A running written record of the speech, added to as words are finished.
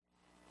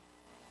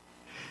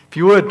If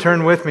you would,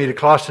 turn with me to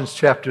Colossians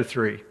chapter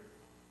 3.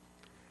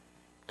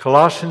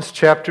 Colossians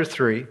chapter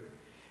 3.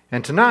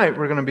 And tonight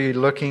we're going to be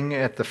looking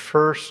at the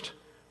first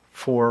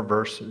 4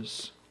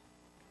 verses.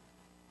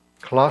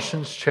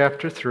 Colossians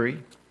chapter 3.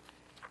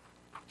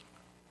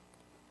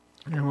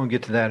 And we'll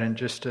get to that in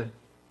just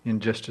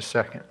a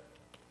second.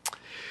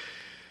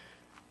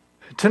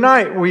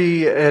 Tonight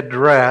we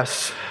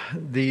address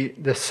the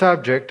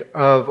subject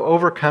of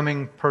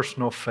overcoming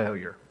personal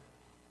failure.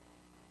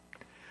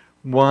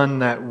 One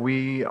that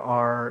we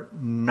are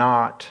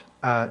not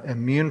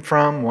immune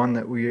from, one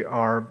that we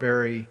are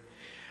very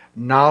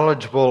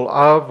knowledgeable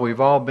of. We've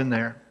all been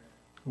there.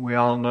 We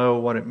all know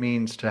what it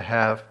means to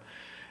have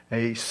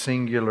a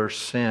singular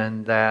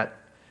sin that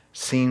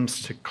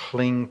seems to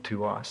cling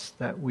to us,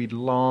 that we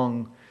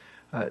long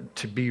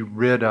to be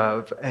rid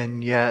of,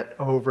 and yet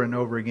over and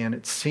over again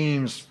it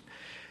seems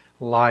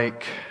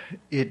like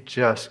it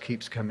just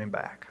keeps coming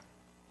back.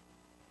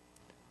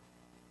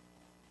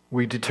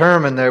 We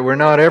determine that we're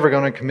not ever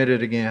going to commit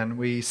it again.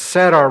 We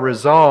set our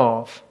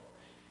resolve,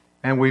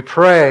 and we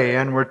pray,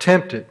 and we're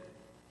tempted.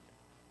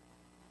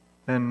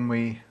 Then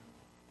we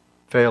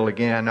fail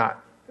again.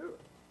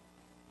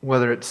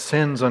 Whether it's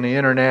sins on the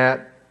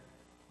internet,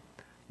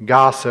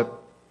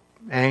 gossip,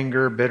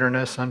 anger,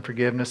 bitterness,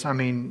 unforgiveness. I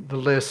mean, the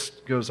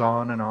list goes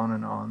on and on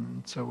and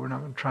on. So we're not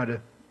going to try to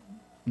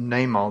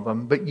name all of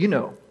them. But you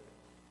know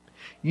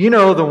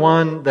the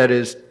one that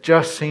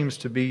just seems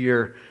to be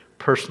your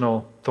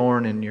personal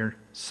thorn in your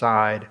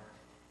side.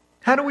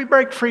 How do we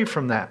break free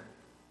from that?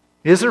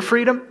 Is there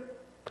freedom?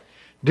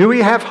 Do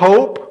we have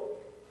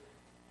hope?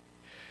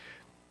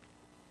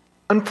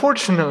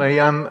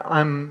 Unfortunately,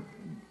 I'm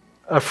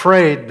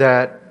afraid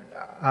that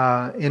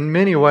in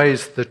many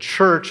ways the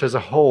church as a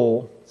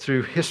whole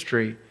through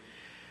history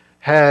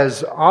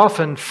has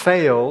often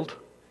failed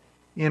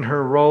in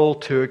her role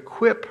to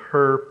equip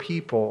her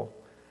people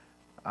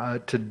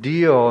to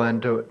deal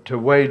and to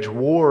wage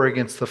war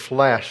against the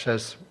flesh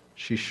as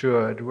she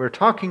should. We're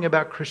talking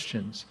about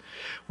Christians.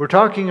 We're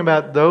talking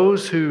about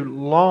those who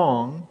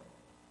long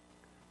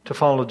to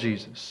follow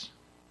Jesus.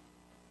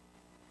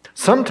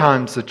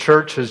 Sometimes the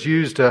church has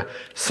used a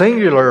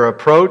singular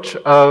approach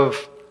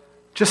of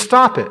just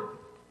stop it.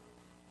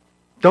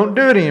 Don't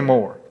do it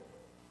anymore.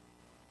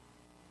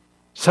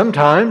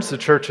 Sometimes the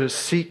churches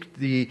seek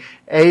the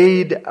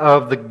aid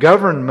of the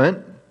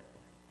government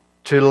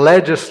to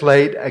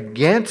legislate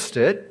against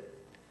it.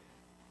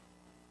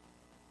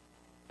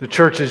 The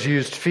church has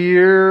used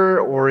fear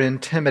or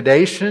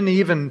intimidation,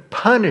 even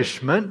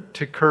punishment,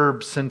 to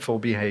curb sinful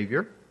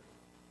behavior.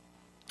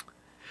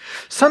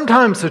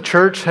 Sometimes the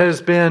church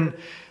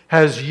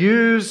has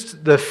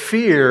used the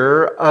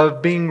fear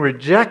of being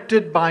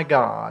rejected by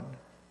God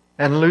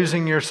and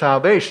losing your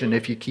salvation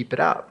if you keep it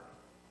up.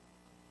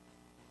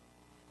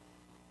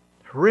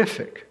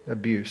 Horrific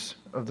abuse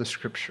of the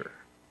Scripture.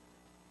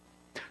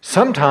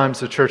 Sometimes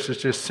the church has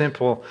just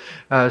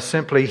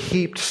simply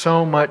heaped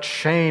so much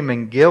shame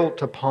and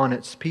guilt upon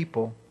its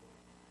people,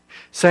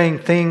 saying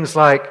things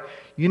like,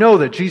 you know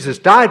that Jesus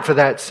died for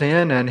that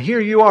sin, and here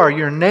you are,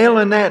 you're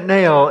nailing that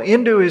nail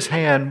into His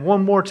hand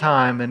one more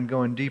time and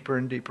going deeper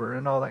and deeper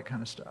and all that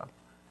kind of stuff.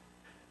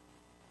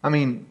 I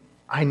mean,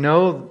 I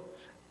know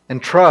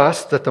and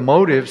trust that the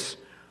motives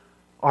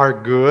are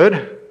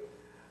good,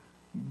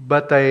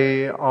 but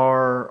they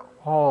are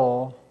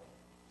all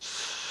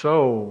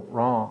so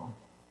wrong.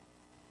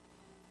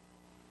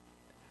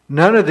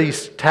 None of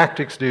these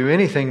tactics do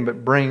anything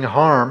but bring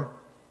harm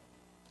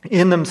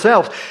in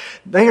themselves.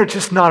 They are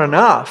just not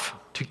enough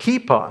to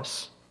keep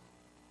us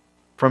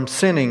from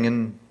sinning,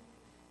 and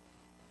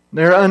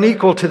they're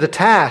unequal to the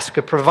task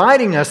of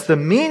providing us the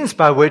means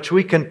by which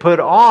we can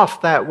put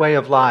off that way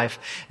of life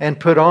and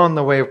put on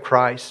the way of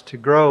Christ to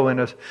grow in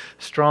a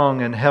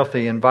strong and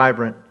healthy and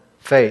vibrant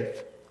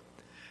faith.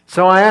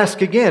 So I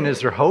ask again, is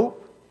there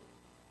hope?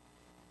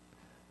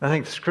 I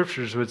think the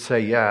Scriptures would say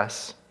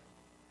yes.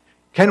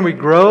 Can we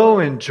grow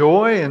in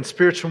joy and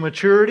spiritual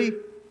maturity?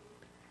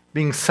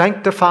 Being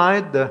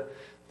sanctified,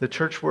 the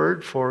church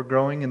word for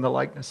growing in the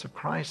likeness of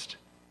Christ?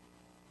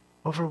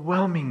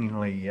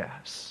 Overwhelmingly,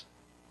 yes.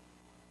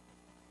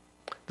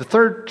 The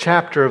 3rd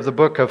chapter of the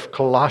book of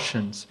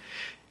Colossians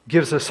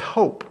gives us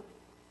hope.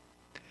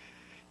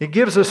 It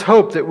gives us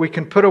hope that we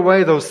can put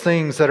away those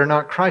things that are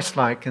not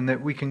Christ-like and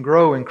that we can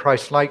grow in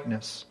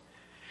Christ-likeness.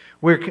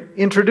 We're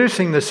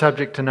introducing the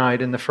subject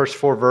tonight in the first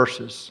 4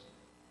 verses.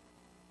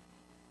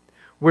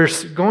 We're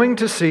going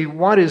to see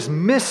what is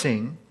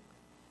missing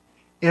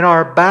in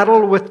our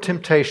battle with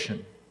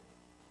temptation.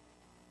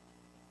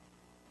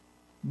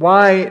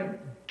 Why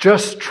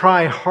just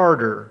try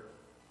harder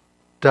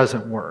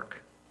doesn't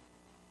work.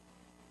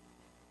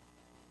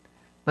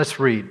 Let's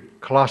read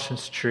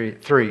Colossians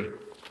 3,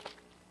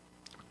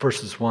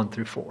 verses 1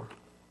 through 4.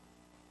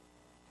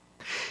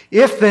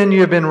 If then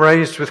you have been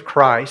raised with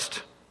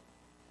Christ,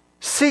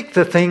 seek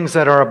the things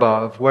that are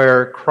above,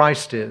 where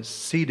Christ is,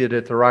 seated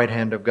at the right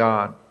hand of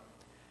God.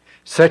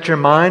 Set your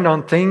mind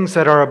on things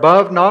that are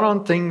above, not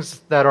on things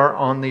that are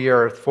on the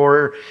earth.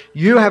 For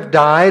you have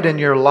died, and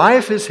your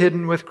life is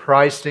hidden with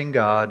Christ in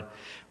God.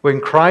 When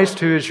Christ,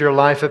 who is your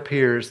life,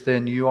 appears,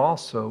 then you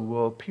also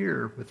will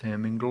appear with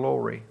Him in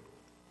glory.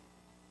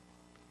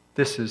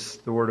 This is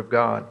the Word of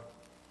God.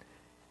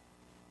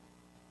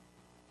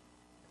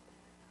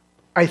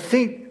 I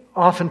think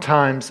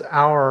oftentimes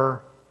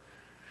our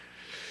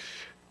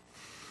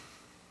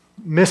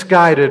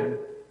misguided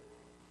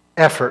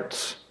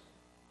efforts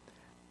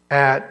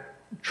at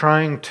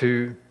trying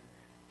to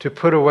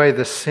put away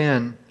the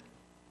sin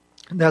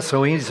that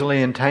so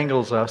easily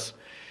entangles us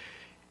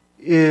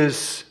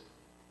is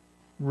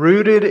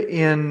rooted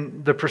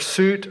in the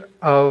pursuit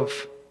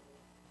of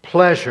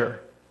pleasure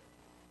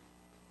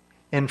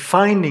and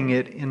finding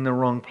it in the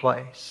wrong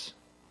place.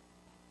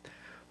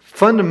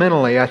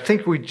 Fundamentally, I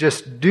think we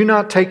just do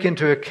not take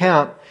into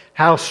account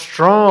how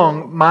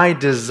strong my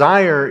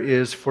desire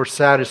is for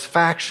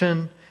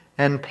satisfaction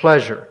and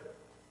pleasure.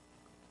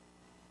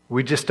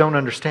 We just don't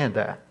understand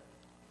that.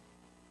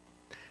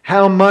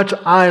 How much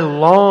I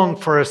long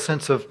for a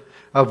sense of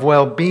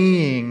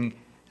well-being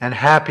and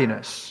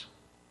happiness.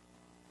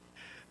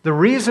 The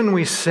reason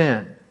we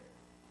sin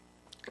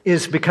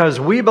is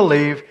because we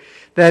believe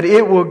that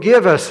it will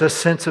give us a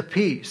sense of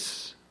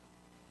peace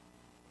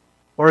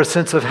or a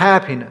sense of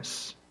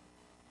happiness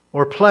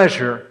or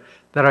pleasure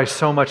that I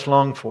so much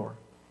long for.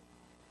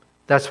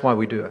 That's why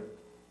we do it.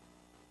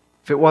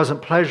 If it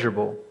wasn't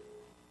pleasurable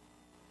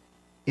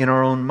in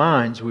our own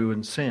minds, we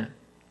wouldn't sin.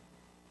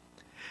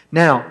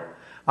 Now,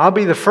 I'll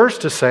be the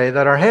first to say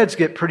that our heads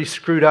get pretty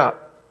screwed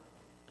up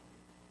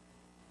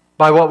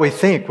by what we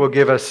think will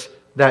give us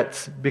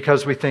that,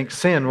 because we think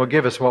sin will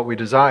give us what we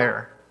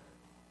desire.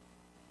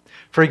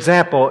 For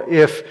example,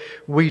 if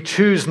we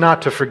choose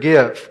not to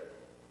forgive,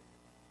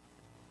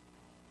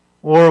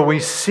 or we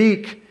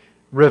seek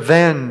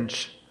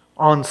revenge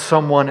on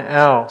someone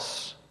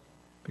else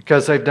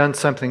because they've done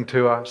something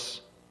to us,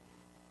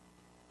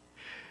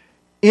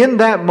 in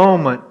that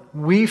moment,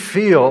 we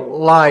feel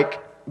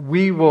like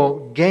we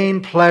will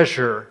gain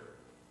pleasure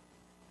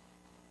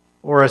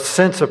or a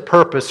sense of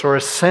purpose or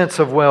a sense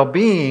of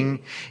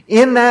well-being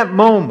in that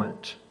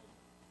moment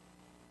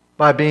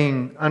by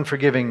being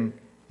unforgiving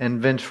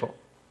and vengeful.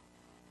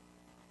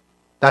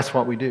 That's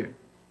what we do.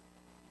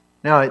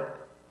 Now,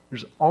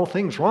 there's all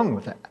things wrong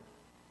with that.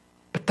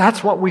 But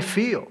that's what we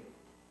feel.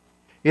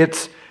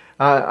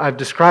 I've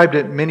described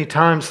it many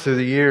times through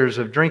the years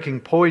of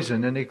drinking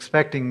poison and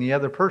expecting the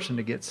other person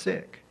to get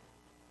sick.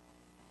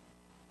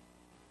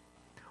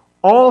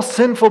 All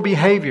sinful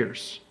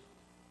behaviors,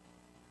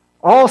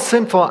 all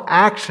sinful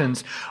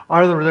actions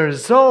are the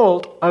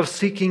result of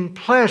seeking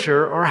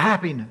pleasure or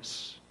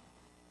happiness.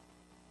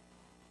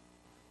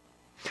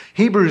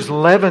 Hebrews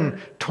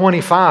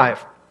 11:25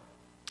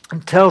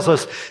 tells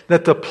us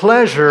that the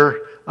pleasure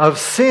of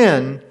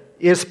sin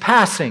is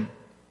passing.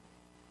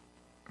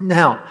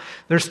 Now,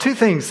 there's two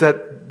things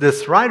that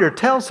this writer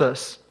tells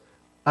us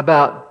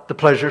about the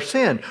pleasure of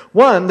sin.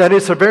 One, that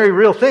it's a very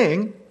real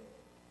thing,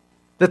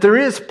 that there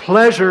is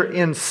pleasure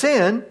in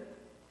sin.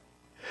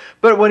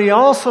 But what he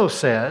also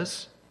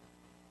says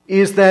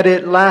is that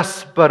it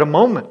lasts but a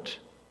moment.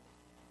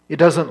 It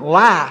doesn't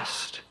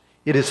last.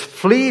 It is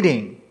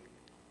fleeting.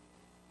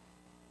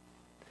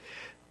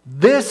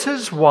 This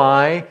is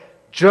why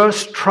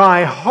just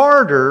try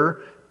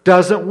harder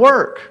doesn't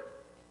work.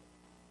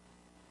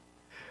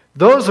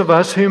 Those of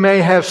us who may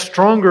have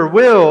stronger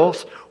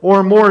wills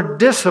or more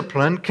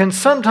discipline can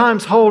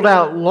sometimes hold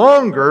out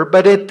longer,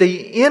 but at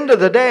the end of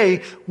the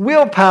day,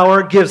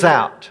 willpower gives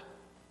out.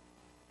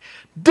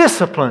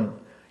 Discipline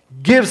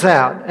gives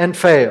out and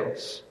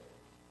fails.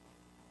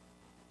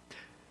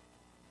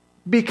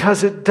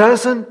 Because it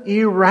doesn't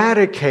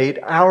eradicate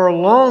our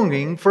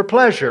longing for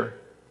pleasure.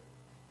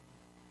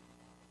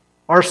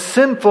 Our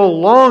sinful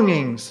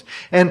longings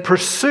and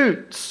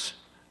pursuits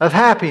of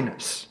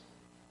happiness.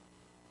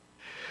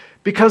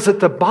 Because at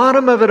the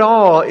bottom of it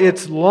all,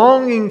 it's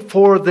longing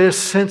for this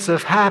sense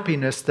of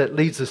happiness that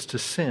leads us to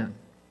sin.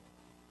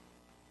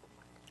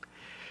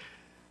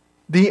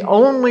 The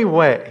only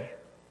way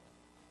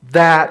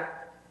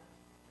that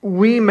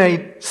we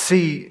may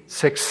see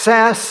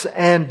success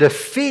and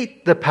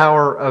defeat the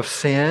power of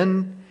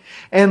sin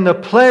and the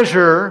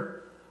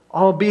pleasure,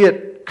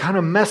 albeit kind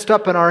of messed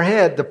up in our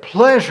head, the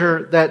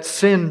pleasure that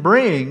sin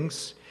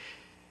brings,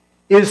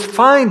 is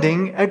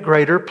finding a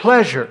greater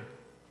pleasure.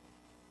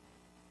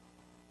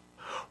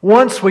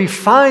 Once we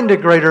find a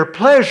greater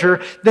pleasure,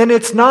 then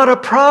it's not a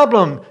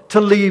problem to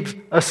leave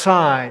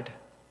aside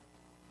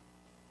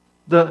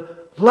the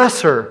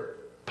lesser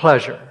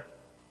pleasure.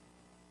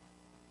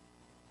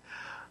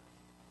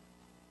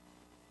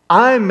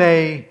 I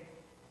may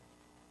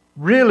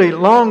really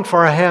long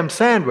for a ham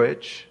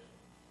sandwich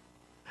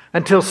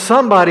until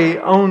somebody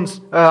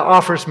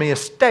offers me a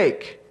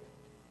steak.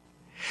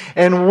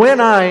 And when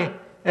I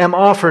am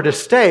offered a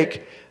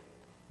steak,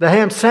 the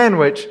ham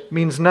sandwich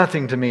means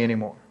nothing to me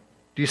anymore.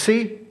 Do you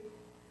see?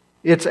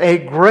 It's a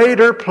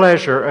greater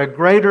pleasure, a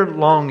greater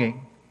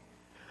longing.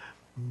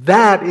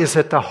 That is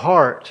at the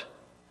heart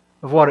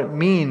of what it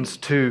means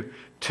to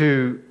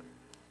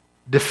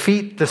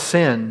defeat the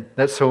sin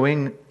that so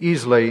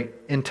easily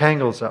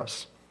entangles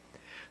us.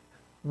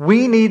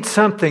 We need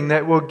something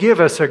that will give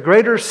us a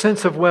greater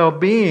sense of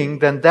well-being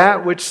than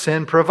that which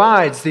sin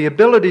provides. The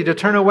ability to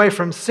turn away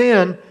from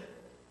sin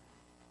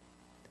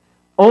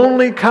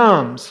only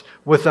comes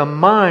with a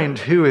mind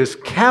who is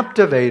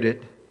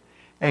captivated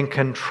and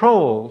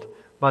controlled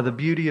by the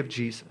beauty of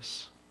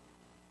Jesus.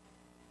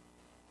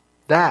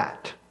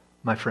 That,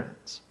 my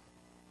friends,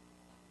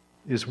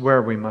 is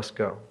where we must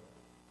go.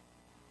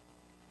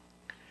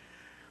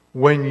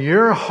 When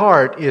your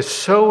heart is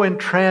so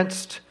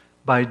entranced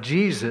by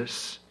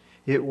Jesus,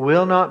 it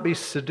will not be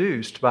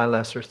seduced by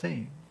lesser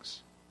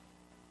things.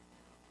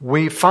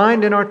 We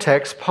find in our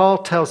text, Paul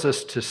tells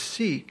us to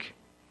seek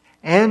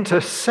and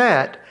to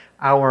set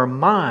our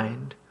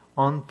mind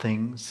on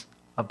things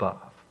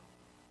above.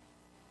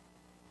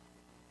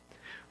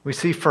 We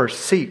see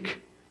first,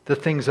 seek the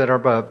things that are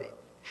above.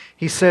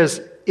 He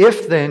says,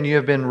 if then you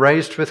have been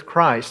raised with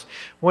Christ,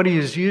 what he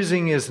is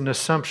using is an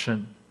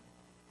assumption.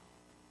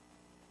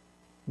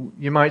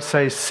 You might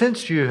say,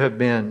 since you have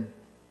been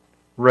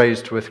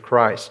raised with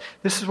Christ.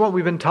 This is what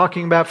we've been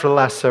talking about for the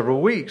last several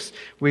weeks.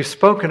 We've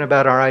spoken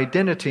about our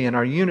identity and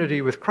our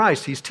unity with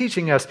Christ. He's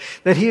teaching us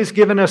that He has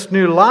given us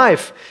new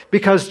life.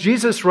 Because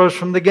Jesus rose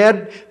from the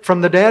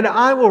dead,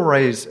 I will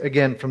raise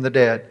again from the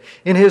dead.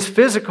 In His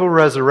physical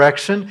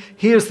resurrection,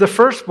 He is the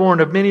firstborn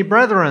of many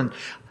brethren.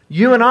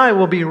 You and I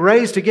will be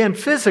raised again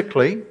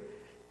physically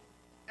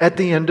at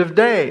the end of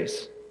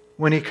days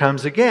when He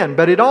comes again.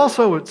 But it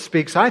also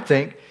speaks, I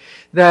think,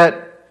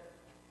 that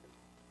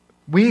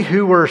we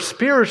who were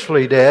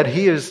spiritually dead,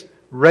 He is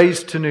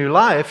raised to new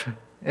life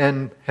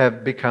and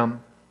have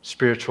become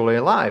spiritually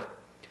alive.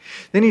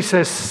 Then He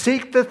says,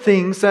 seek the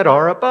things that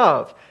are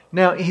above.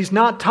 Now, He's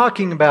not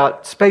talking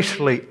about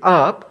spatially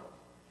up,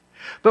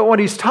 but what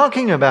He's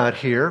talking about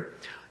here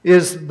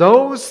is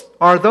those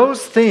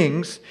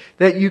things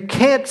that you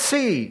can't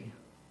see.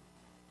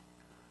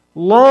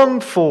 Long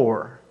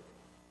for.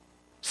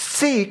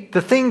 Seek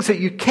the things that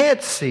you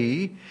can't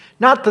see,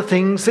 not the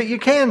things that you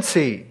can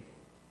see.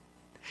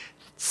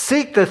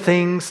 Seek the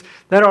things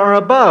that are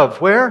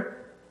above. Where?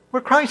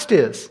 Where Christ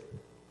is.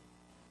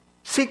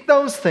 Seek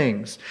those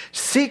things.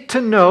 Seek to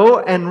know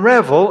and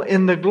revel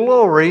in the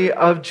glory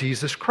of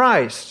Jesus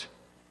Christ.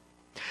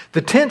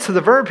 The tense of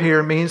the verb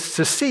here means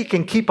to seek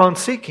and keep on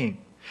seeking.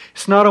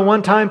 It's not a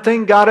one-time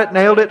thing, got it,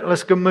 nailed it,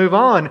 let's go move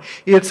on.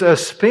 It's a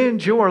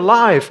spend your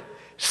life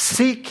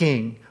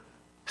seeking,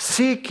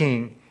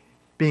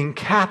 being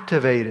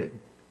captivated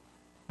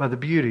by the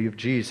beauty of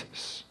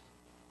Jesus.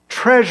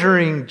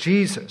 Treasuring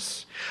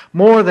Jesus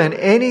more than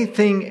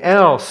anything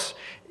else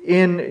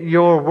in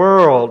your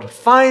world.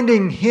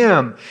 Finding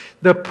Him,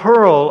 the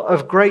pearl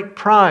of great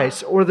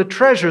price, or the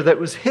treasure that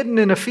was hidden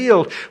in a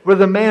field where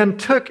the man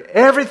took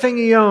everything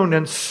he owned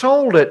and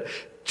sold it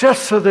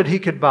just so that he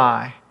could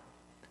buy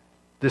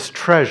this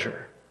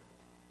treasure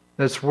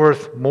that's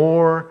worth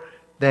more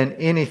than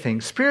anything.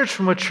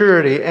 Spiritual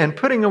maturity and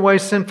putting away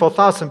sinful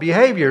thoughts and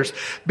behaviors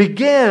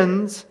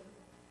begins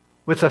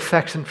with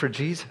affection for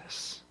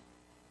Jesus.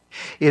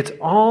 It's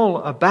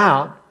all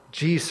about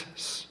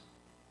Jesus.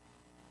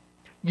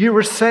 You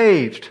were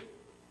saved.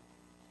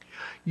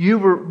 You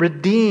were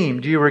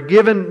redeemed. You were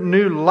given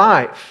new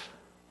life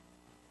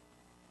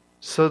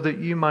so that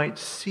you might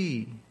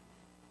see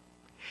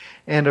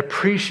and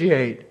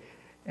appreciate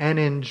and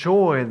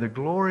enjoy the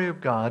glory of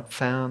God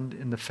found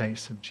in the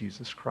face of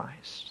Jesus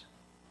Christ.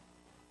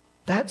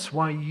 That's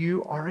why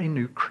you are a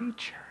new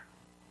creature.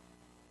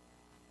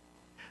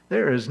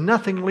 There is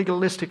nothing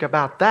legalistic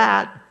about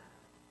that.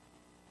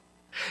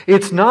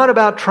 It's not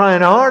about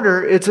trying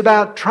harder. It's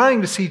about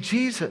trying to see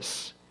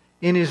Jesus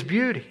in His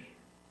beauty.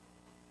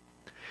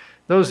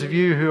 Those of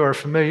you who are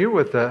familiar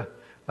with the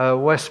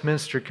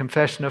Westminster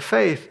Confession of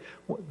Faith,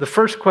 the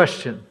first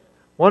question,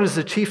 what is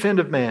the chief end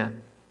of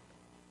man?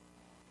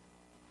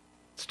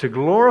 It's to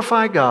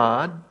glorify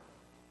God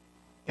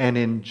and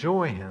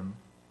enjoy Him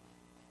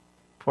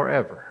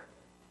forever.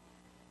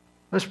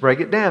 Let's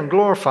break it down.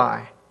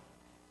 Glorify.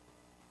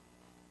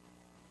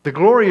 The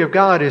glory of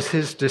God is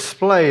His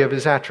display of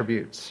His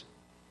attributes.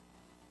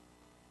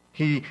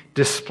 He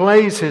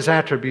displays His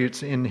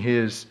attributes in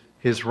His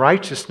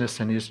righteousness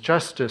and His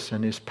justice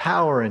and His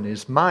power and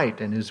His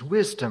might and His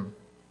wisdom.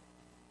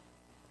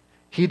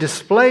 He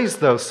displays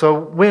those. So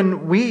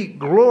when we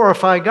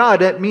glorify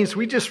God, that means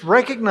we just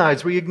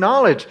recognize, we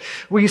acknowledge,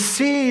 we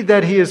see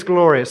that He is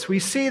glorious. We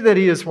see that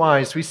He is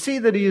wise. We see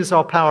that He is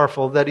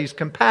all-powerful, that He's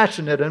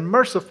compassionate and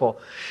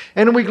merciful.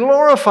 And we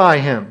glorify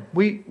Him.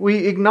 We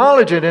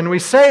acknowledge it and we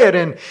say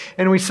it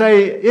and we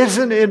say,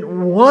 isn't it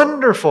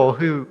wonderful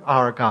who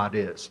our God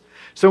is?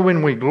 So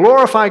when we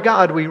glorify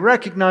God, we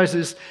recognize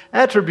His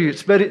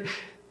attributes. But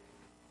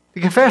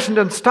the confession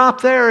doesn't stop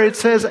there. It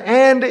says,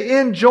 and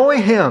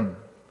enjoy Him.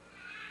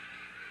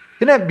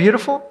 Isn't that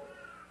beautiful?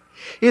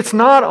 It's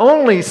not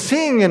only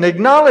seeing and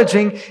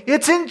acknowledging,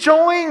 it's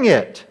enjoying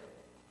it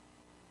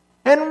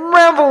and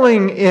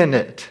reveling in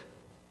it.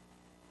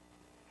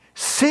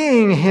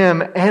 Seeing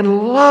Him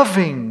and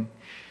loving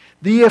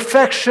the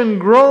affection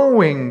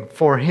growing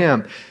for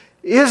Him.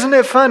 Isn't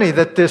it funny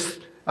that this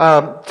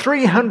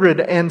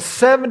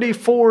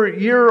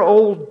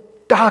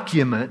 374-year-old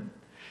document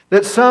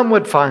that some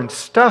would find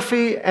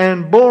stuffy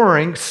and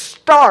boring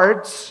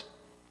starts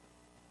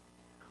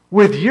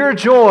with your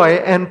joy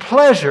and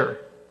pleasure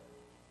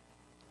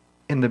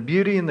in the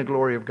beauty and the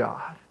glory of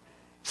God?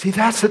 See,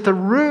 that's at the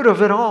root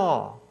of it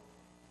all.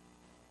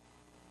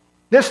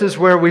 This is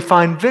where we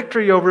find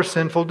victory over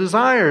sinful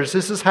desires.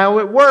 This is how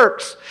it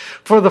works.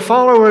 For the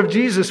follower of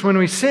Jesus, when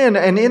we sin,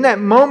 and in that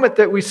moment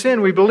that we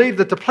sin, we believe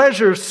that the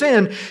pleasure of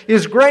sin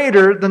is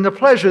greater than the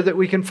pleasure that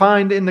we can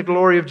find in the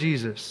glory of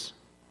Jesus.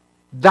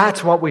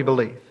 That's what we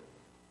believe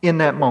in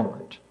that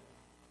moment.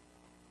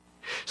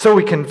 So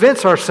we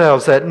convince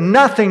ourselves that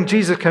nothing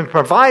Jesus can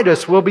provide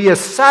us will be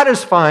as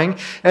satisfying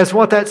as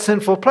what that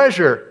sinful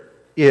pleasure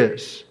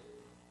is.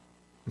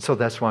 And so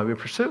that's why we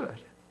pursue it.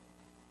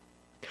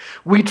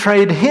 We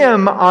trade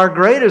Him, our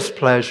greatest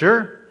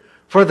pleasure,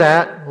 for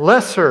that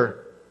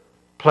lesser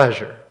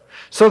pleasure.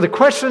 So the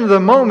question of the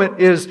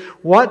moment is,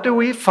 what do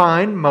we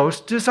find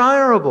most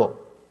desirable?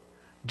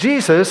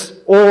 Jesus,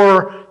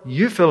 or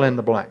you fill in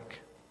the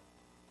blank.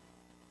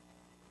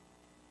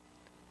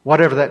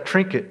 Whatever that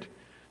trinket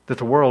that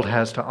the world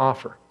has to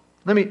offer.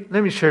 Let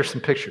me share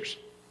some pictures.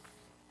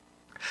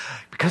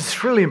 Because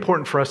it's really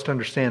important for us to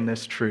understand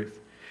this truth.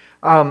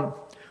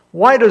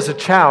 Why does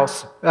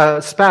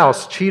a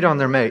spouse cheat on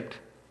their mate?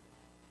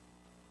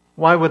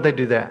 Why would they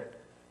do that?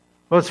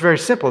 Well, it's very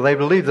simple. They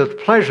believe that the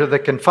pleasure they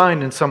can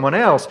find in someone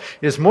else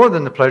is more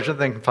than the pleasure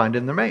they can find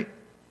in their mate.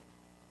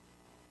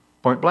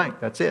 Point blank,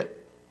 that's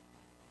it.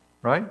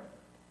 Right?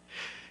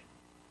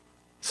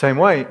 Same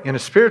way, in a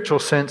spiritual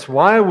sense,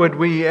 why would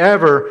we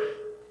ever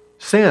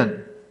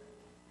sin?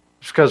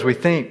 It's because we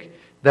think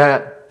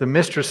that the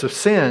mistress of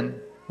sin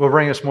will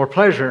bring us more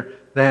pleasure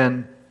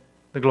than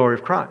the glory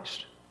of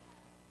Christ.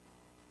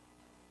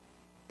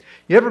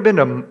 You ever been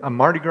to a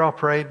Mardi Gras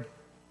parade?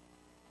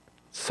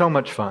 So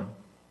much fun.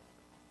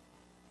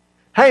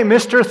 Hey,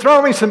 mister,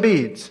 throw me some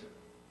beads.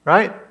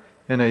 Right?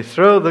 And they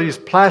throw these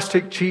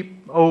plastic,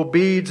 cheap old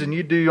beads, and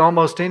you do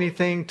almost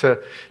anything to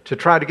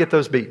try to get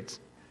those beads.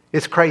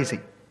 It's crazy.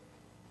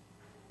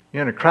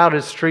 You're in a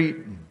crowded street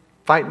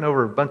fighting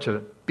over a bunch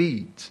of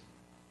beads.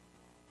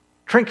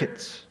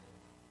 Trinkets.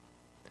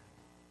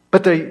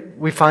 But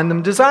we find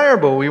them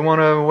desirable. We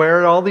want to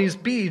wear all these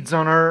beads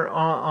on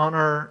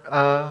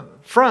our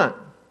front.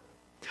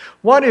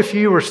 What if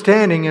you were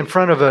standing in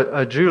front of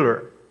a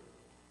jeweler,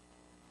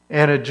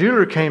 and a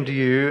jeweler came to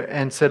you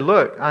and said,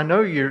 "Look, I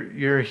know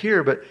you're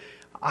here, but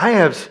I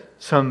have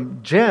some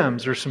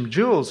gems or some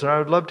jewels that I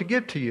would love to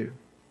give to you."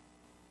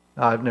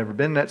 I've never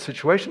been in that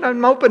situation.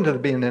 I'm open to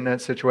being in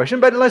that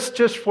situation, but let's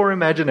just for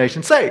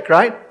imagination's sake,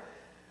 right?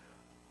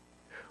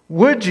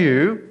 Would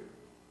you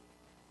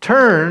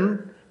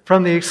turn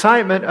from the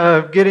excitement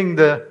of getting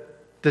the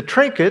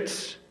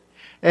trinkets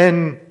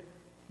and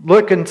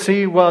look and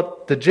see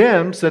what the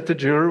gems that the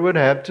jeweler would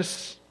have to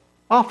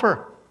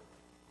offer?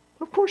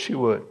 Of course you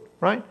would,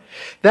 right?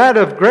 That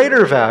of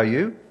greater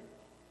value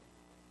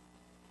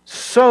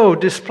so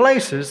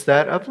displaces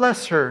that of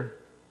lesser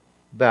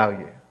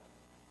value.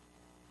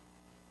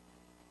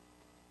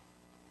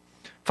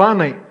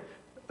 Finally,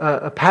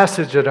 a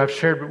passage that I've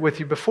shared with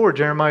you before,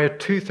 Jeremiah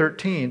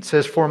 2:13,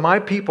 says, "For my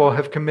people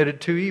have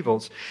committed two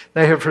evils.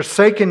 They have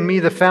forsaken me,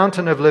 the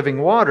fountain of living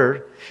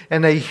water,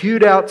 and they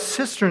hewed out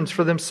cisterns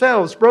for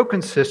themselves,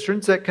 broken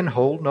cisterns that can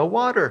hold no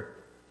water."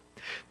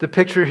 The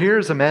picture here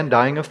is a man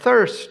dying of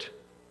thirst.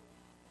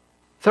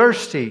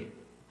 Thirsty,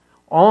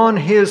 on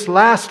his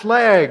last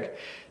leg,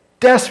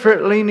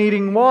 desperately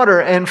needing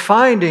water, and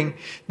finding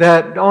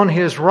that on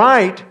his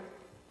right,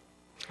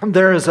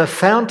 there is a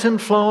fountain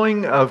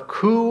flowing of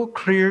cool,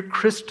 clear,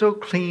 crystal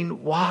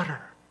clean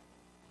water,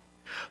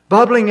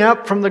 bubbling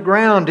up from the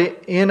ground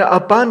in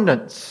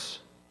abundance.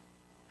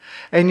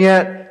 And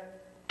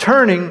yet,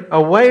 turning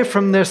away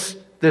from this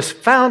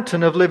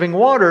fountain of living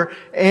water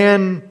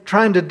and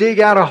trying to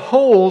dig out a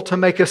hole to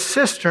make a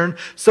cistern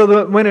so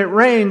that when it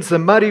rains, the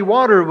muddy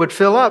water would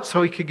fill up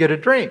so he could get a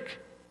drink.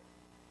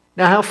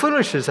 Now, how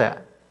foolish is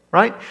that,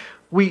 right?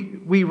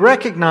 We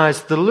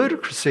recognize the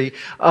ludicrousy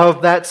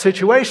of that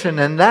situation,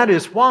 and that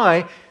is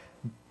why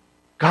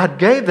God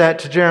gave that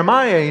to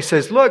Jeremiah. He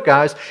says, "Look,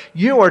 guys,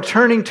 you are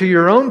turning to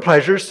your own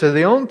pleasures, to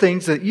the own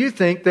things that you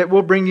think that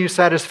will bring you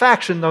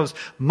satisfaction, those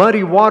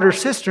muddy water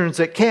cisterns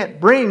that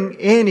can't bring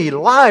any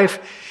life,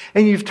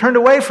 and you've turned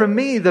away from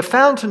me, the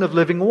fountain of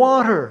living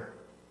water."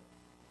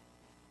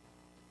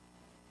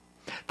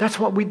 That's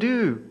what we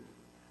do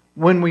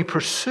when we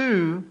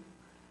pursue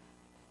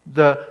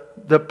the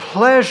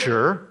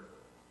pleasure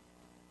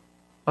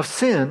of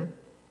sin.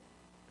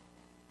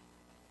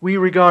 We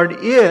regard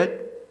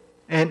it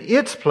and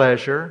its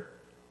pleasure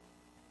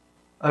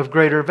of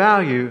greater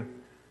value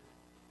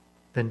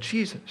than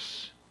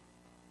Jesus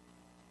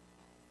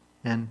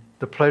and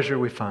the pleasure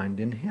we find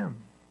in Him.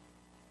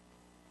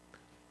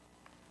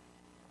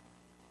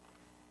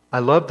 I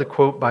love the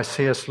quote by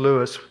C.S.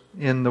 Lewis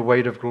in The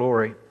Weight of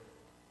Glory.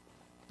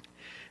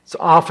 It It's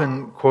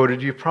often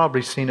quoted. You've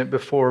probably seen it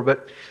before.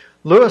 But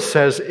Lewis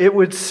says, it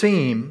would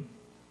seem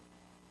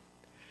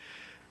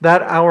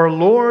that our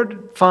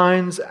Lord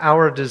finds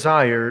our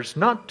desires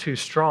not too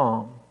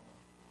strong,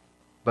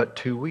 but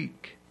too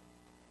weak.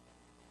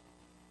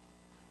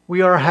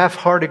 We are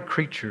half-hearted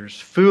creatures,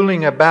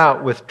 fooling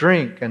about with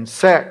drink and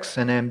sex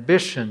and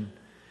ambition,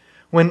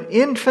 when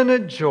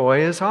infinite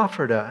joy is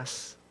offered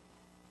us.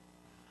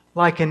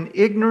 Like an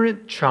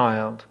ignorant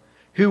child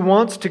who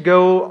wants to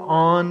go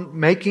on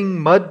making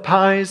mud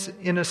pies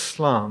in a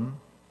slum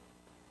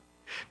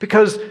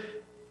because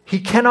he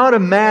cannot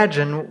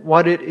imagine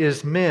what it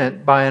is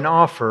meant by an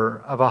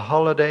offer of a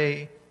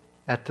holiday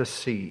at the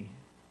sea.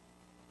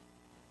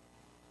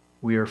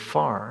 We are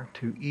far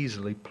too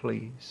easily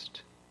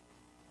pleased.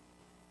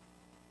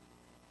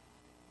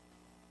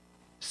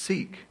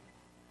 Seek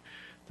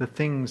the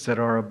things that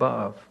are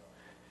above.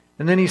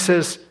 And then he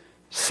says,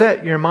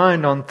 set your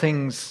mind on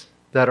things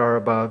that are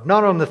above,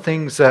 not on the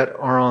things that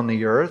are on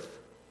the earth.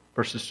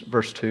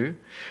 Verse 2.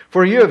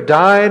 For you have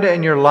died,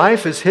 and your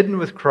life is hidden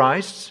with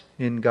Christ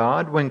in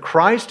God. When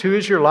Christ, who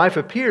is your life,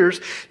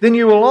 appears, then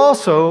you will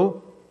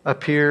also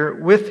appear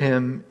with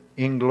Him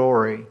in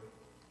glory.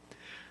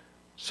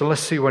 So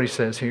let's see what he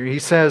says here. He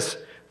says,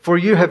 for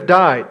you have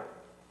died.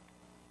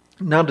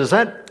 Now, does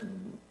that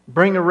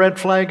bring a red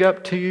flag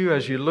up to you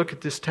as you look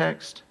at this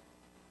text?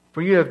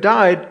 For you have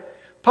died.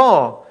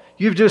 Paul,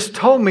 you've just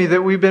told me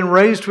that we've been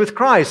raised with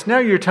Christ. Now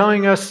you're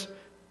telling us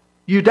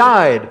you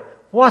died.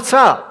 What's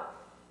up?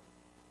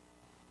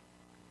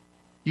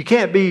 You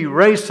can't be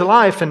raised to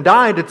life and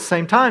died at the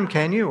same time,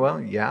 can you?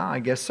 Well, yeah, I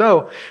guess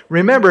so.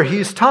 Remember,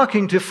 he's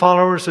talking to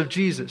followers of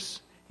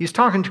Jesus. He's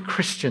talking to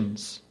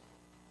Christians.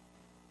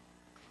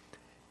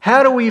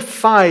 How do we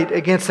fight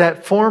against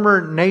that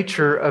former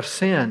nature of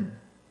sin?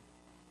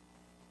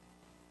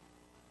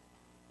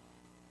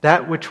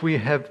 That which we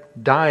have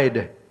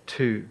died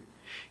to.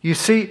 You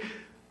see,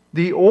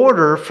 the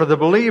order for the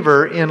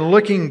believer in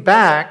looking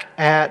back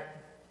at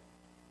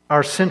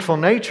our sinful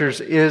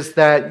natures is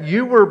that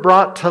you were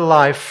brought to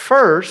life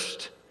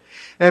first,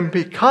 and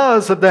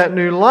because of that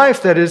new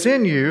life that is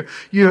in you,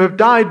 you have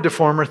died to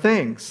former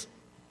things.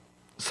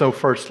 So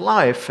first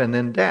life and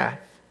then death.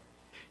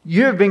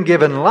 You have been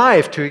given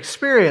life to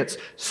experience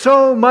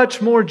so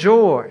much more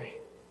joy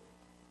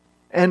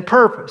and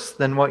purpose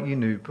than what you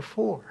knew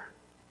before.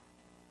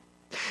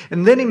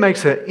 And then he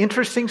makes an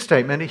interesting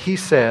statement. He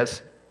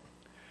says,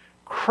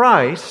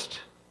 Christ,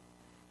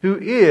 who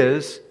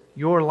is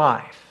your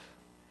life.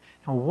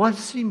 Now, what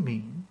does he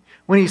mean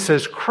when he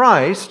says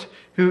Christ,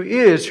 who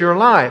is your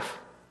life?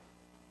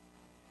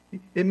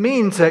 It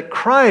means that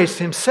Christ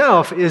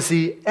himself is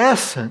the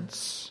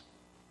essence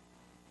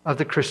of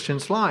the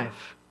Christian's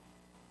life.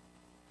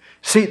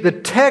 See, the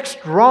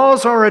text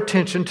draws our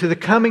attention to the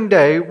coming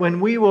day when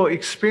we will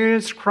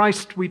experience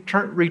Christ's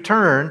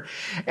return,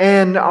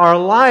 and our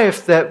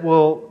life that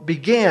will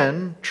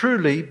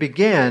truly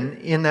begin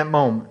in that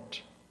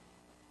moment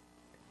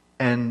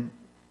and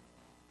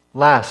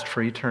last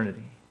for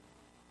eternity.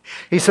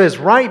 He says,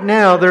 right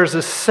now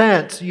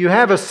you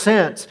have a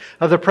sense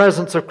of the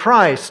presence of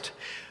Christ,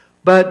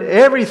 but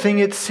everything,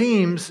 it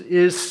seems,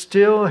 is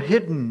still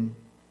hidden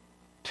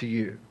to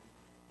you.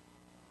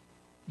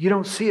 You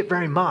don't see it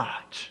very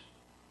much.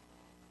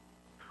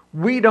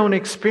 We don't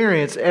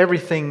experience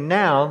everything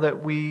now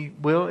that we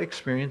will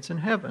experience in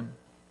heaven.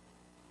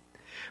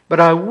 But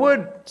I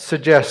would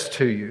suggest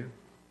to you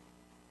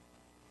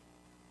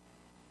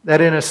that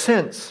in a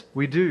sense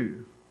we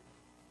do.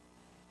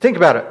 Think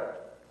about it.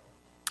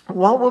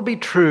 What will be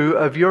true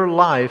of your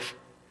life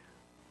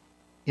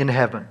in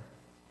heaven?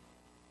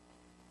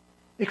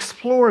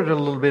 Explore it a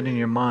little bit in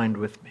your mind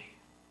with me.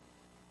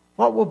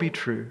 What will be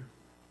true?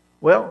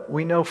 Well,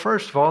 we know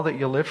first of all that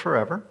you'll live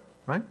forever,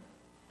 right?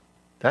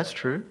 That's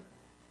true.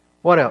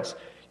 What else?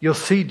 You'll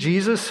see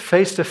Jesus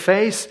face to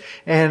face,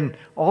 and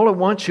all at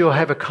once you'll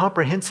have a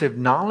comprehensive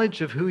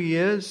knowledge of who He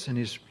is and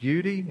His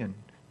beauty and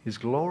His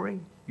glory.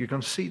 You're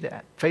going to see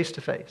that face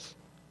to face.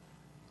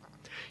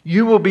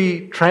 You will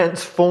be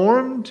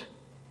transformed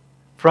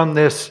from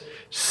this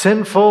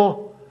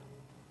sinful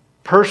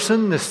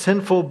person, this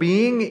sinful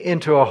being,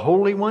 into a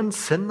holy one,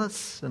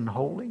 sinless and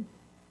holy.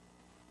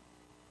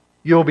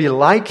 You'll be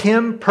like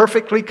Him,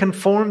 perfectly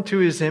conformed to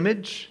His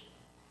image.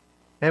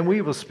 And we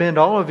will spend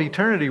all of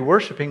eternity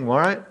worshiping,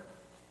 right?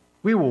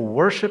 We will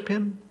worship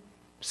Him,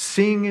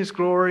 seeing His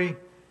glory.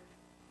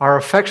 Our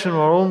affection will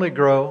only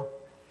grow.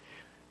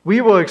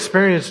 We will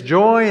experience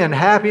joy and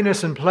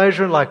happiness and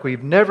pleasure like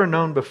we've never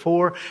known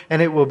before,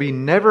 and it will be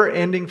never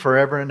ending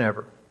forever and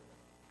ever.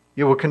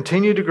 It will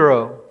continue to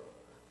grow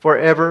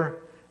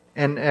forever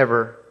and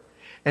ever,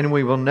 and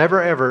we will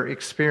never ever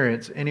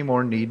experience any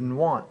more need and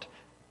want.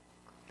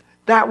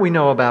 That we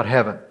know about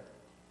heaven.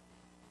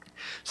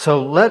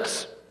 So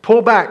let's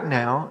pull back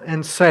now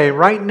and say,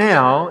 right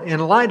now, in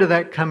light of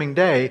that coming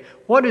day,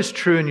 what is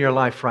true in your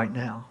life right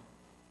now?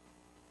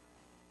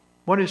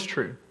 What is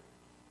true?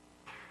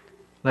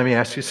 Let me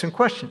ask you some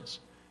questions.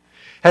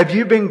 Have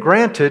you been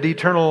granted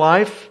eternal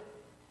life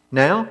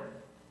now?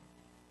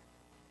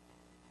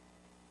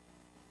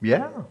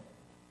 Yeah.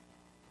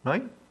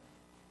 Right?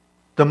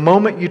 The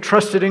moment you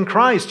trusted in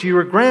Christ, you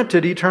were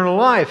granted eternal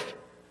life.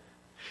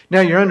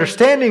 Now, your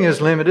understanding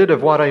is limited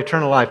of what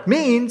eternal life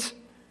means.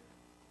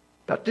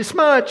 Not this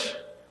much.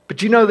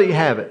 But you know that you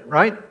have it,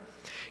 right?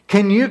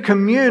 Can you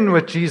commune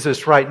with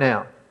Jesus right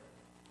now?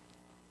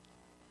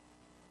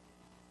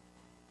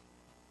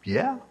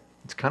 Yeah.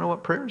 It's kind of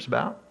what prayer is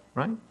about,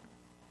 right?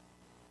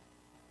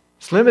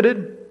 It's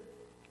limited.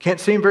 Can't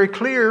seem very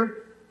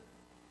clear.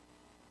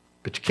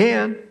 But you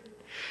can.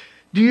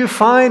 Do you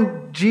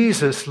find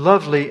Jesus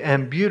lovely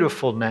and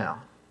beautiful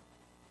now?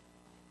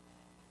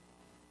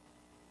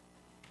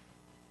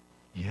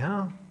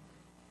 Yeah.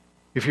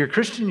 If you're a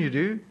Christian, you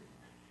do.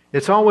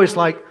 It's always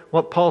like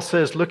what Paul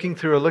says, looking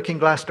through a looking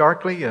glass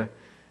darkly.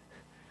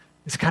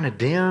 It's kind of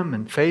dim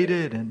and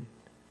faded,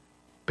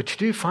 but you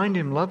do find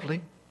Him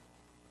lovely.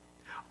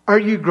 Are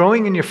you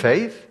growing in your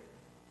faith?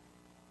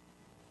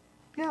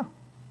 Yeah.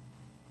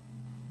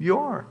 You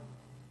are.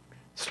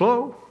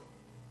 Slow.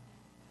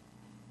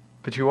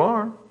 But you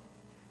are.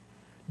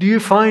 Do you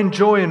find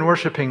joy in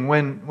worshiping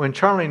when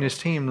Charlie and his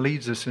team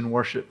leads us in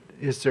worship?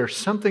 Is there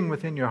something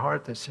within your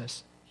heart that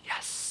says,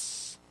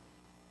 yes?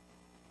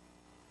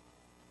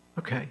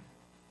 Okay.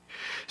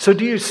 So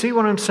do you see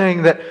what I'm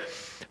saying?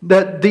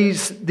 That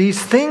these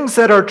things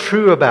that are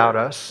true about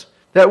us,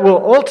 that will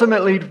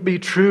ultimately be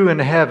true in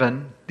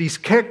heaven, these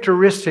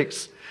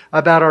characteristics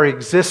about our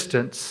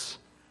existence,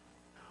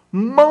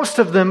 most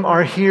of them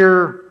are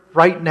here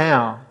right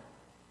now.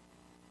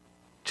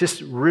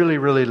 Just really,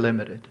 really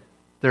limited.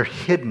 They're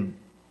hidden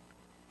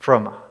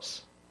from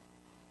us,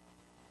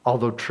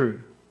 although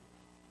true.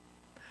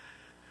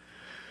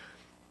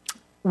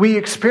 We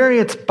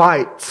experience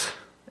bites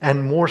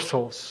and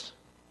morsels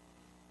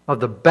of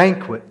the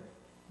banquet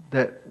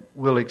that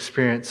we'll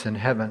experience in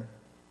heaven.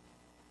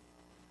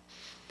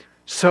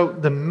 So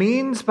the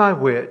means by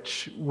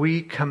which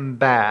we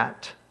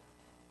combat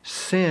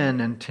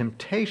sin and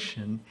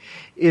temptation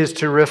is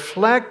to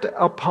reflect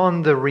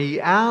upon the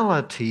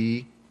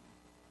reality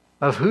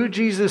of who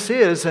Jesus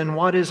is and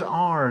what is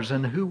ours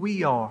and who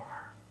we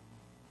are.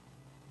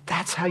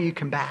 That's how you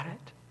combat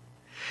it.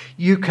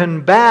 You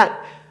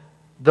combat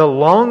the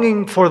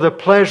longing for the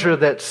pleasure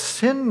that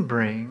sin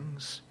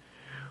brings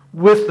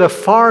with the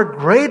far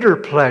greater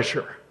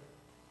pleasure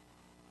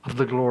of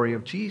the glory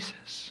of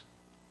Jesus.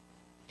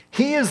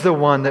 He is the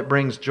one that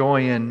brings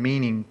joy and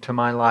meaning to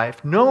my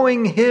life.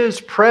 Knowing His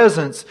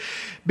presence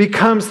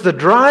becomes the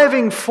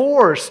driving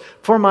force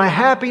for my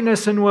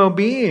happiness and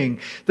well-being.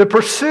 The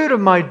pursuit of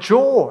my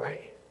joy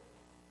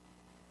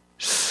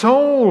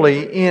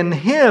solely in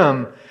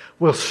Him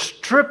will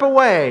strip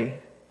away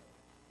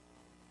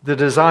the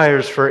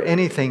desires for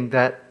anything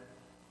that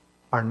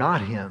are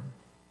not Him.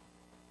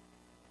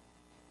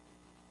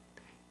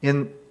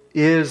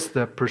 Is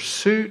the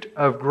pursuit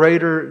of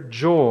greater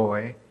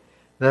joy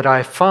that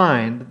I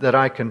find that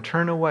I can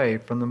turn away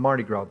from the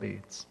Mardi Gras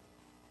beads.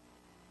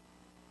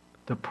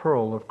 The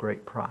pearl of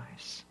great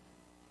price.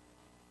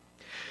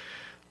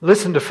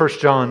 Listen to 1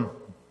 John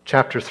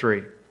chapter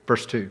 3,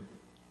 verse 2.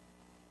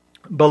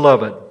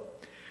 Beloved,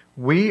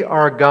 we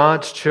are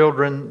God's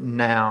children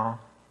now,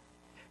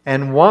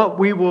 and what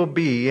we will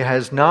be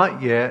has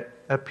not yet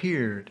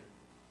appeared.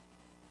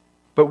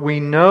 But we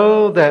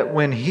know that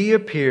when He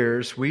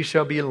appears, we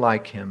shall be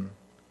like Him,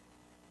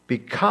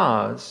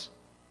 because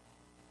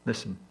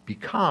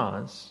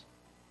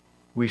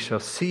we shall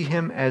see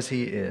Him as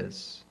He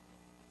is.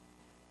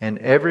 And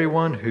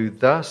everyone who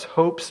thus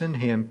hopes in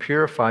Him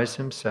purifies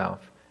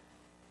himself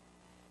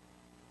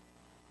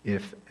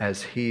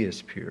as He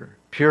is pure.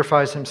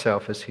 Purifies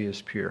himself as He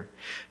is pure.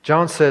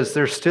 John says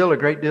there's still a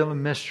great deal of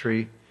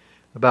mystery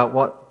about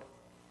what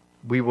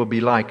we will be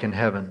like in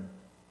heaven.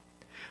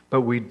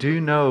 But we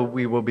do know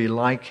we will be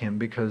like Him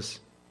because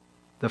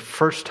the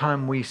first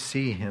time we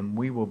see Him,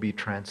 we will be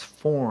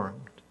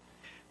transformed.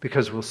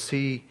 Because we'll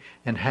see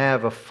and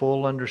have a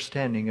full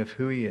understanding of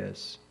who He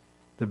is.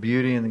 The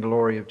beauty and the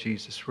glory of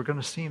Jesus. We're going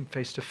to see Him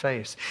face to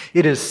face.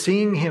 It is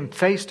seeing Him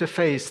face to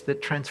face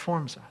that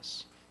transforms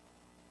us.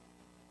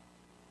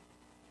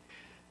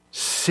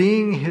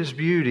 Seeing His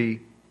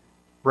beauty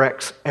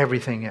wrecks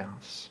everything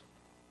else.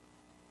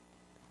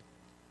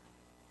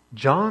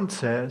 John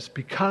says,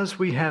 because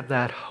we have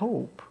that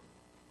hope,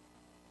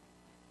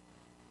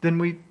 then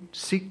we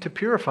seek to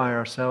purify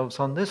ourselves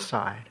on this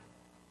side.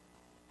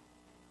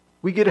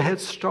 We get a head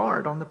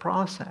start on the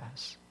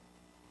process.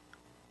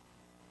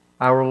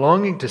 Our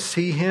longing to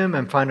see Him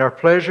and find our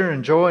pleasure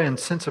and joy and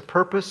sense of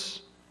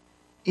purpose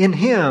in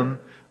Him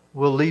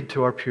will lead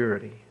to our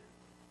purity.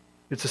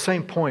 It's the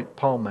same point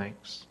Paul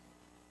makes.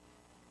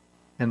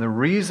 And the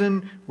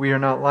reason we are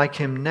not like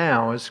Him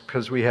now is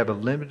because we have a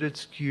limited,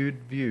 skewed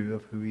view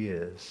of who He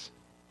is.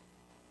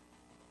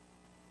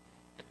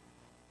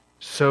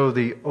 So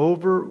the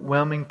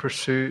overwhelming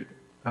pursuit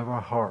of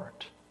our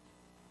heart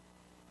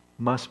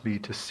must be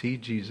to see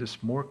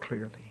Jesus more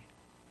clearly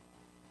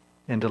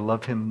and to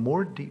love Him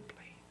more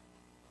deeply.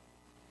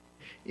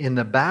 In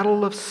the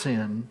battle of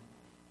sin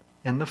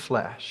and the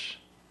flesh,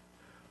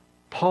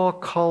 Paul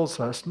calls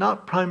us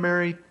not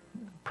primarily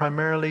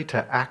primarily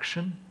to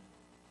action.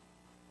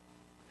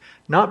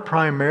 Not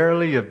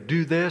primarily of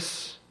do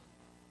this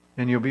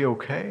and you'll be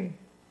okay.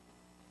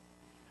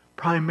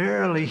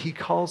 Primarily, He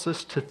calls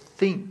us to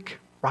think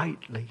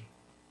rightly.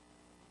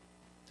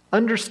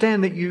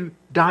 Understand that you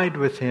died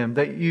with Him,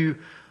 that you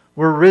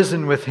were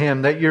risen with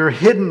Him, that you're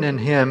hidden in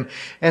Him,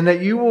 and that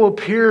you will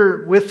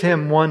appear with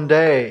Him one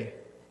day.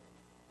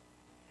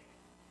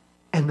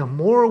 And the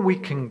more we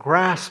can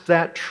grasp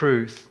that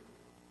truth,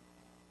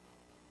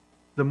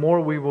 the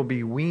more we will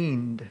be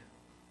weaned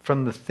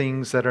from the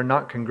things that are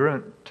not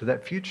congruent to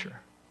that future.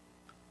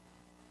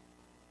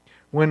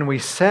 When we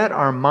set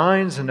our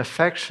minds and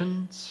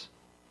affections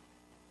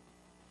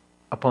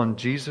upon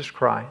Jesus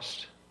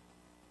Christ,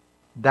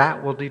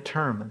 that will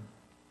determine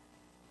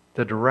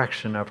the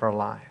direction of our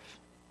life.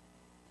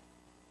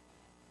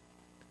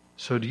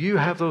 So do you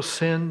have those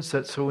sins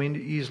that so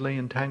easily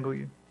entangle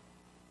you?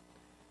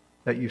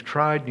 That you've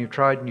tried and you've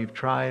tried and you've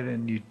tried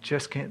and you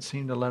just can't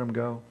seem to let them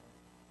go?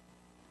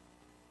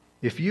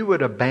 If you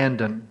would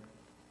abandon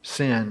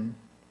sin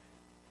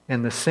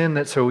and the sin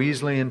that so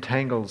easily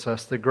entangles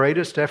us, the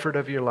greatest effort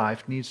of your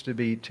life needs to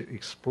be to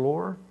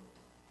explore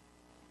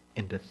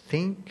and to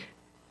think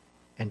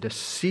and to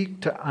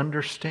seek to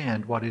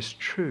understand what is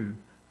true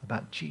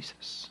about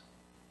Jesus.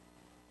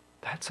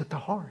 That's at the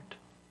heart.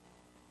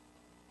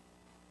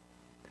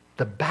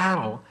 The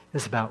battle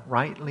is about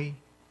rightly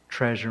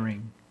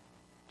treasuring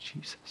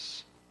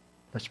Jesus.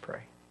 Let's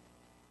pray.